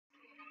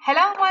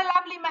Hello, my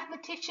lovely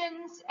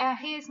mathematicians.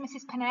 Here's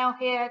Mrs. Pennell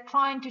here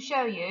trying to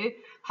show you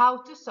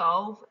how to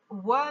solve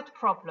word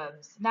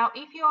problems. Now,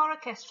 if you are a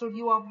Kestrel,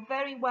 you are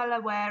very well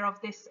aware of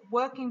this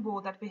working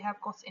board that we have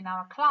got in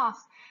our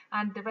class,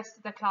 and the rest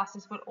of the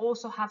classes will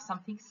also have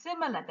something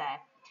similar there.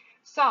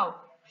 So,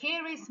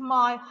 here is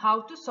my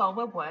how to solve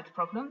a word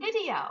problem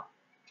video.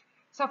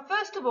 So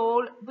first of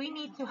all, we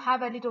need to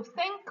have a little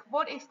think.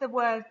 What is the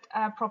word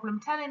problem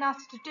telling us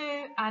to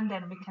do? And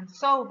then we can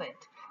solve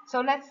it.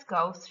 So let's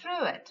go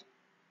through it.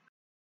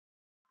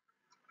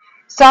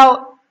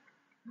 So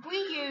we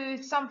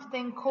use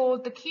something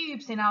called the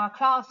cubes in our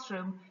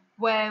classroom,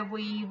 where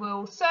we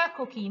will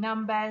circle key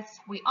numbers,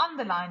 we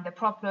underline the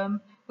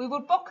problem, we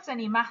will box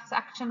any maths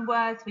action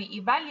words, we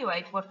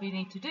evaluate what we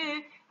need to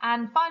do,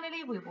 and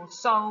finally we will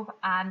solve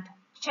and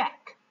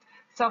check.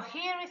 So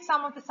here is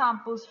some of the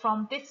samples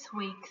from this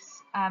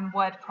week's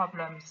word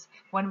problems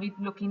when we're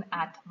looking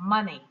at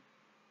money.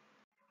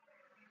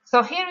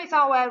 So here is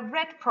our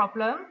red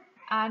problem,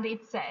 and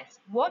it says,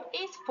 what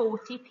is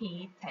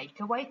 40p take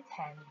away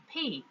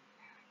 10p?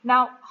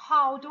 Now,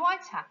 how do I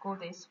tackle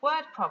this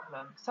word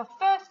problem? So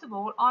first of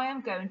all, I am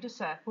going to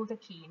circle the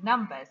key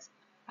numbers,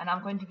 and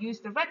I'm going to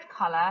use the red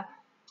color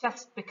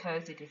just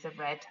because it is a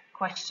red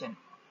question.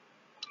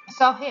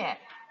 So here,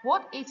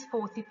 what is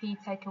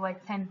 40p take away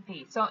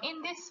 10p? So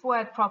in this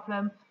word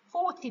problem,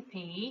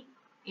 40p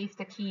is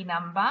the key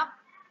number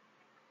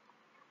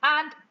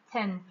and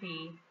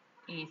 10p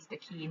is the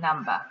key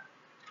number.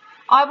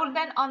 I will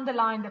then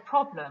underline the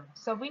problem.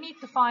 So we need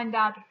to find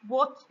out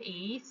what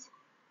is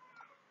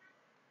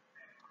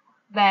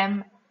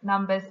them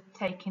numbers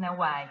taken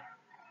away.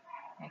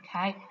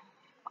 Okay.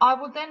 I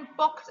will then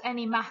box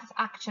any maths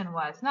action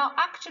words. Now,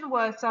 action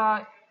words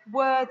are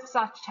words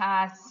such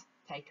as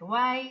take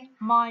away,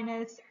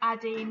 minus,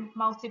 adding,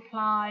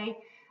 multiply,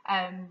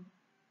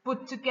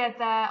 put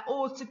together,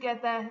 all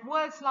together,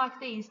 words like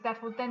these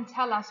that will then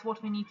tell us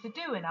what we need to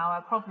do in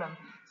our problem.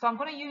 So I'm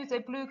going to use a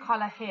blue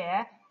color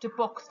here to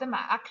box the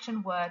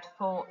action word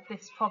for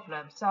this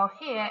problem. So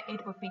here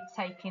it would be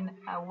taken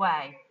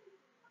away.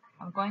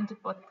 I'm going to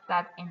put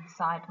that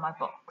inside my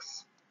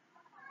box.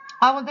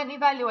 I will then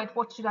evaluate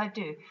what should I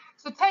do.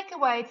 So take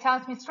away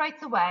tells me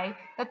straight away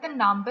that the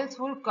numbers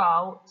will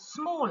go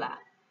smaller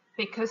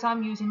because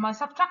I'm using my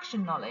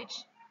subtraction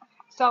knowledge.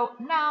 So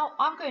now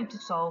I'm going to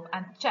solve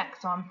and check.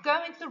 So I'm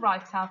going to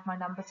write out my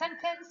number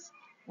sentence,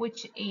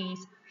 which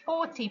is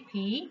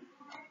 40p.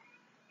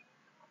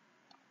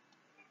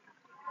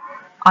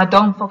 I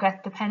don't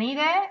forget the penny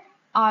there.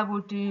 I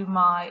will do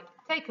my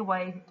take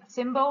away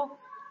symbol,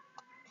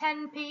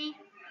 10p.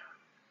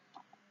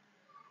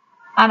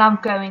 And I'm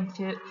going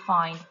to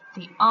find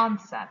the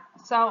answer.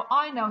 So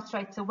I know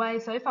straight away,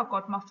 so if I've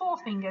got my 4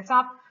 fingers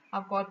up,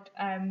 I've got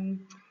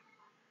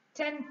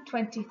 10,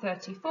 20,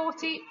 30,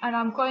 40, and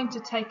I'm going to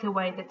take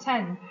away the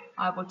 10.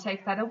 I will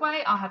take that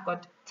away. I have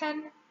got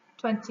 10,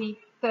 20,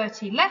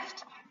 30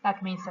 left.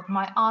 That means that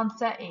my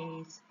answer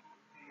is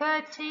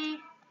 30p.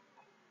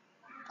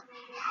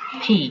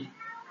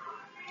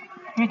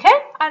 Okay,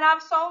 and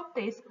I've solved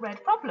this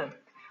red problem.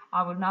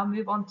 I will now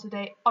move on to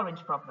the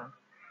orange problem.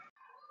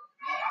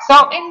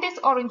 So in this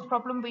orange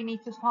problem, we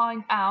need to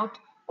find out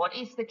what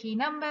is the key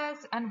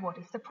numbers and what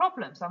is the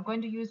problem. So I'm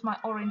going to use my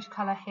orange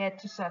color here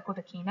to circle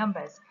the key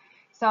numbers.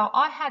 So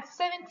I had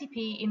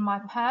 70p in my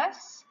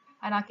purse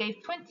and I gave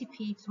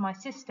 20p to my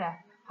sister.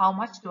 How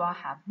much do I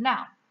have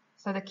now?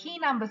 So the key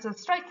numbers are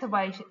straight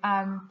away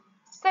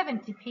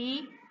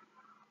 70p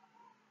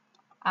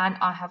and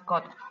I have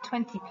got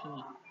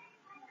 20p.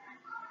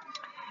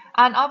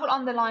 And I will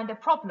underline the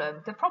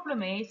problem. The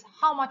problem is,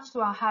 how much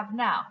do I have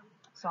now?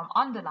 So I'm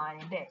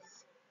underlining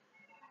this.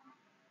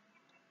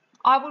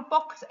 I will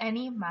box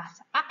any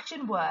math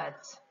action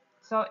words.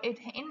 So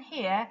in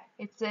here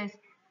it says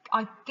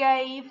I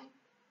gave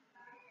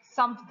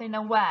something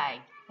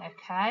away,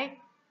 okay?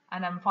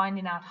 And I'm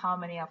finding out how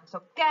many of.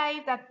 So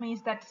gave, that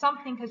means that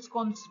something has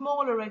gone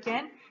smaller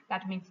again.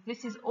 That means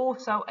this is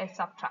also a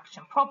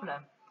subtraction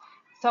problem.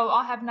 So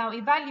I have now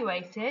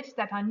evaluated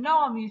that I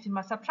know I'm using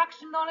my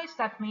subtraction knowledge.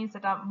 That means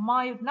that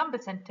my number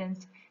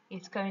sentence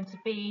is going to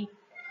be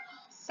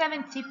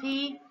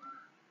 70p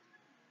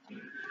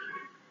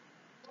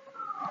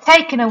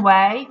taken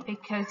away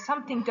because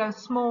something goes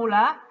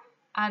smaller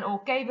and or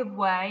gave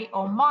away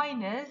or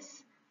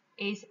minus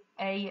is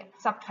a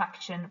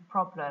subtraction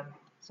problem.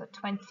 So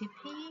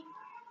 20p,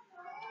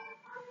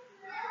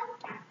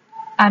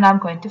 and I'm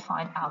going to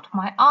find out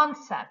my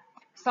answer.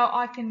 So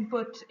I can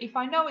put, if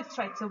I know it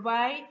straight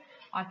away,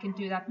 I can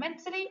do that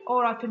mentally,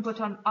 or I can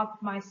put on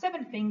up my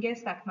 7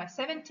 fingers, that's my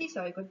 70,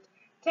 so I got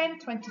 10,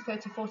 20,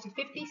 30, 40,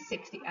 50,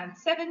 60 and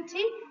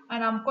 70,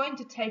 and I'm going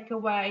to take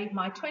away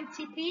my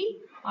 20p.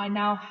 I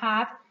now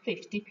have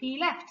 50p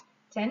left.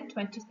 10,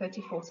 20,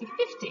 30, 40,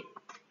 50.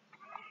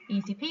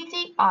 Easy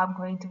peasy. I'm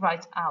going to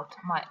write out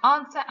my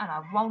answer and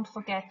I won't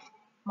forget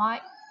my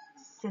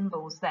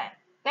symbols there.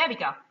 There we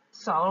go.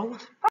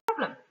 Solved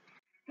problem.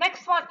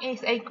 Next one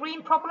is a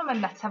green problem, and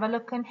let's have a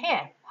look in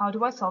here. How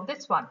do I solve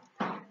this one?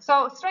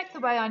 So straight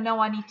away I know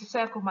I need to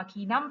circle my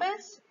key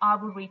numbers. I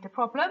will read the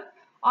problem.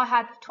 I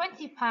had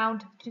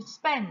 £20 to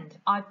spend.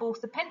 I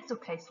bought a pencil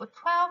case for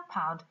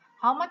 £12.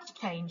 How much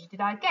change did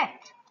I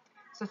get?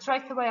 So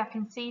straight away I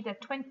can see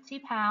that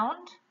 £20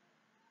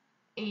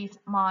 is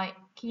my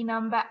key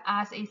number,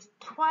 as is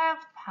 £12.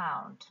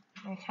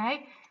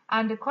 Okay,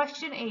 and the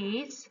question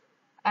is,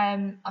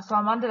 so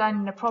I'm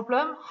underlining the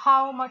problem,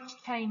 how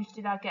much change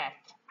did I get?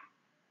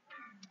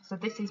 So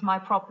this is my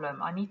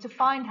problem. I need to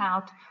find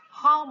out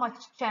how much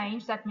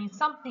change. That means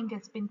something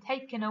has been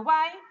taken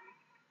away.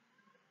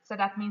 So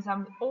that means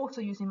I'm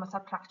also using my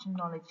subtraction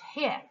knowledge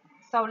here.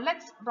 So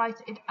let's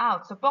write it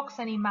out. So box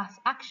any mass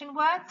action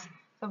words.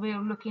 So we're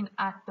looking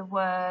at the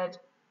word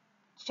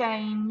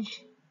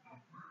change.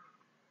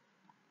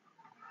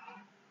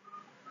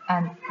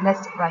 And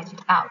let's write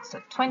it out.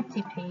 So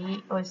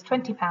 20p, or it's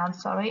 £20,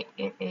 sorry,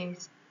 it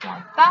is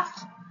like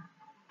that.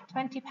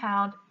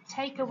 £20,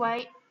 take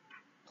away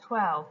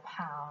 £12.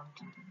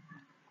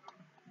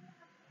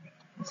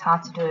 It's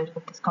hard to do it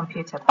with this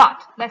computer,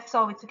 but let's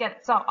solve it together.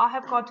 So I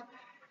have got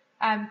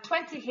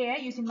 20 here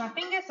using my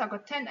fingers. So I've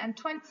got 10 and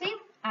 20,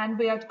 and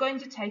we are going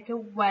to take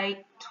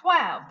away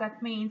 12.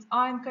 That means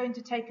I'm going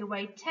to take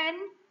away 10.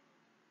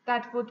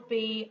 That would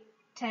be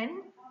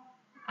 10.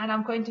 And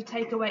I'm going to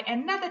take away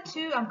another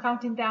 2. I'm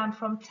counting down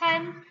from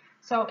 10.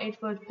 So it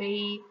would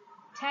be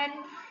 10,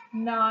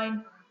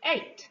 9,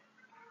 8.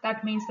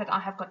 That means that I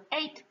have got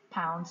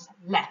 £8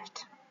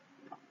 left.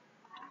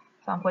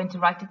 So I'm going to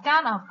write it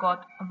down. I've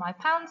got my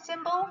pound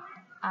symbol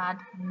and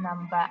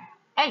number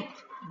 8.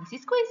 Easy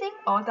squeezing.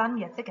 All done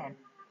yet again.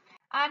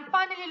 And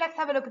finally, let's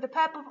have a look at the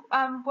purple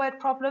word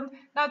problem.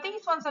 Now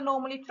these ones are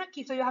normally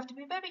tricky, so you have to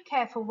be very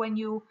careful when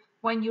you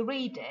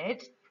read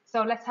it.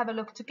 So let's have a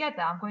look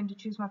together. I'm going to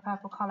choose my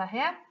purple color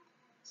here.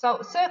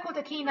 So circle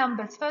the key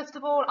numbers first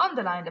of all,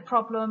 underline the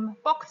problem,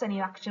 box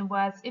any action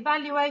words,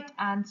 evaluate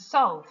and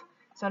solve.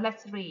 So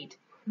let's read.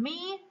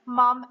 Me,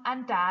 Mum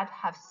and Dad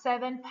have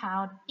 £7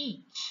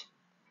 each,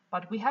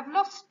 but we have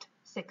lost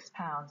 £6.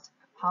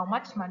 How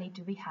much money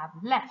do we have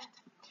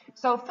left?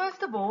 So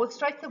first of all,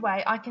 straight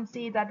away, I can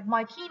see that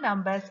my key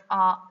numbers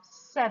are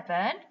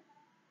 7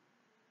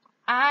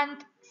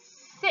 and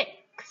 6.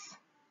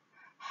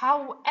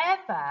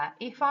 However,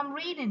 if I'm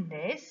reading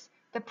this,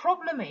 the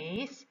problem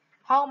is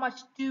how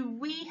much do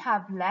we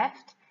have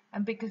left?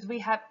 And because we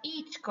have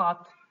each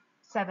got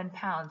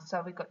 £7,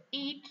 so we got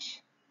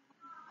each,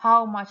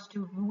 how much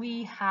do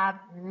we have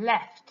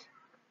left?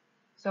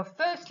 So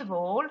first of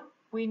all,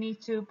 we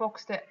need to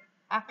box the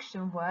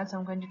action words.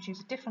 I'm going to choose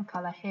a different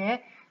color here.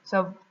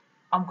 So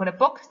I'm going to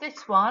box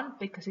this one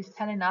because it's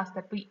telling us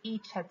that we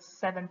each had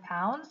 £7.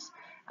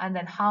 And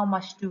then how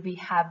much do we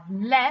have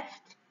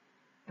left?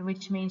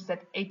 Which means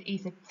that it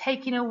is a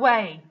taking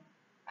away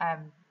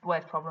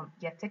word problem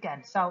yet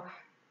again. So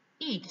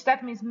each,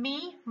 that means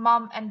me,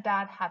 Mum and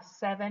Dad have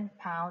 £7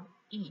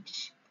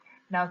 each.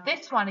 Now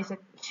this one is a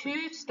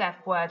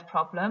two-step word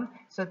problem.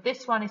 So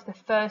this one is the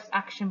first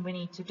action we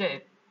need to do.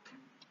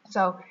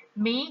 So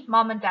me,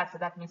 Mum and Dad, so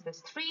that means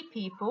there's 3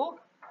 people,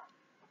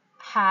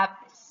 have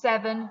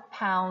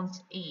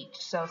 £7 each.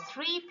 So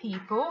 3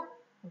 people,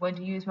 I'm going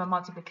to use my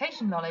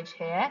multiplication knowledge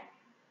here,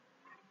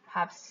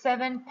 have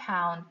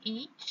 £7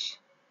 each.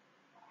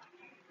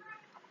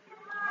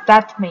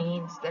 That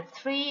means that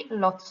 3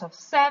 lots of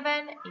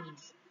 7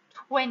 is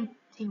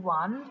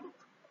 21.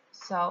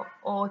 So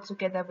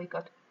altogether we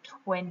got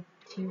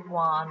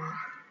 £21.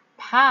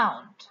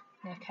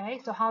 Okay,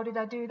 so how did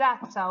I do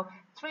that? So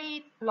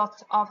 3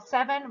 lots of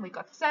 7, we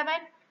got 7,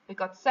 we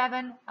got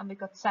 7, and we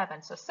got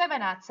 7. So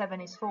 7 add 7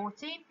 is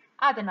 14,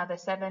 add another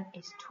 7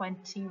 is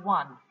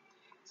 21.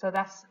 So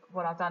that's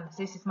what I've done.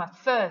 This is my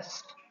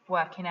first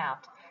working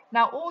out.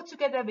 Now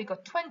altogether we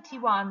got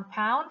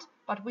 £21,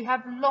 but we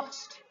have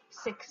lost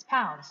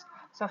 £6.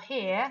 So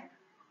here,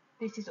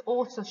 this is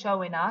also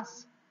showing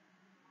us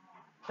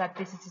that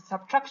this is a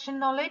subtraction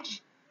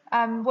knowledge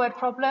word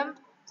problem.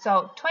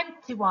 So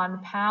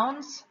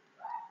 £21,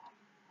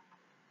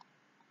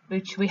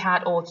 which we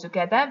had all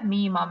together,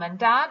 me, Mum and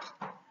Dad,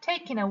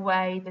 taking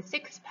away the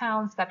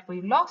 £6 that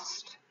we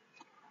lost,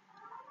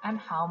 and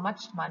how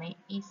much money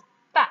is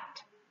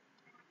that?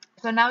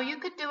 So now you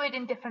could do it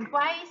in different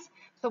ways.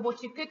 So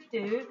what you could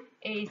do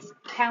is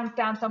count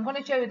down. So I'm going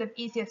to show you the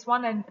easiest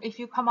one, and if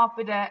you come up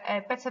with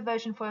a better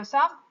version for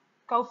yourself,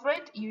 go for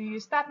it. You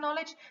use that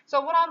knowledge.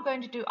 So what I'm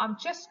going to do, I'm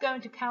just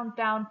going to count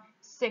down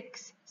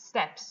 6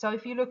 steps. So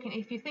if you're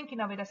thinking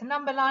of it as a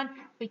number line,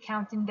 we're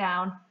counting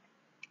down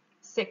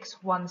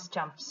 6 ones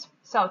jumps.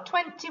 So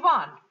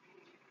 21,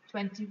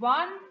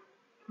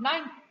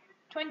 9,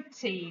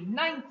 20,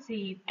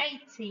 19,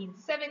 18,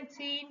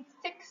 17,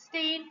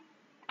 16,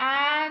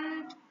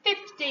 and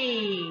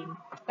 15.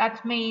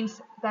 That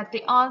means that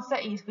the answer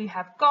is we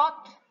have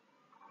got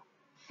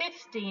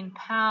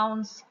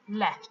 £15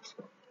 left.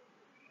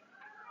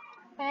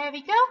 There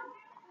we go.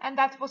 And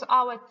that was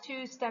our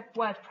 2-step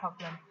word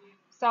problem.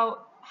 So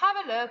have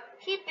a look,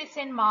 keep this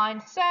in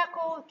mind,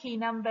 circle key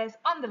numbers,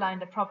 underline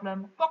the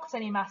problem, box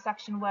any maths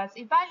action words,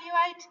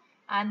 evaluate,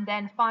 and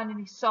then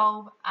finally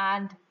solve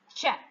and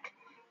check.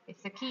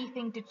 It's the key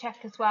thing to check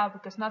as well,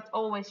 because not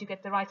always you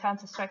get the right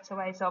answer straight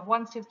away. So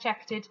once you've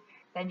checked it,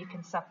 then you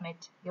can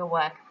submit your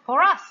work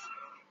for us.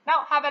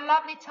 Now have a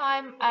lovely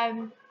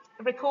time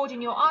recording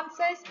your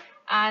answers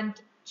and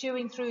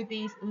chewing through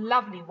these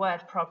lovely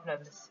word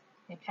problems.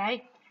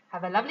 Okay,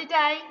 have a lovely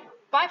day.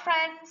 Bye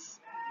friends.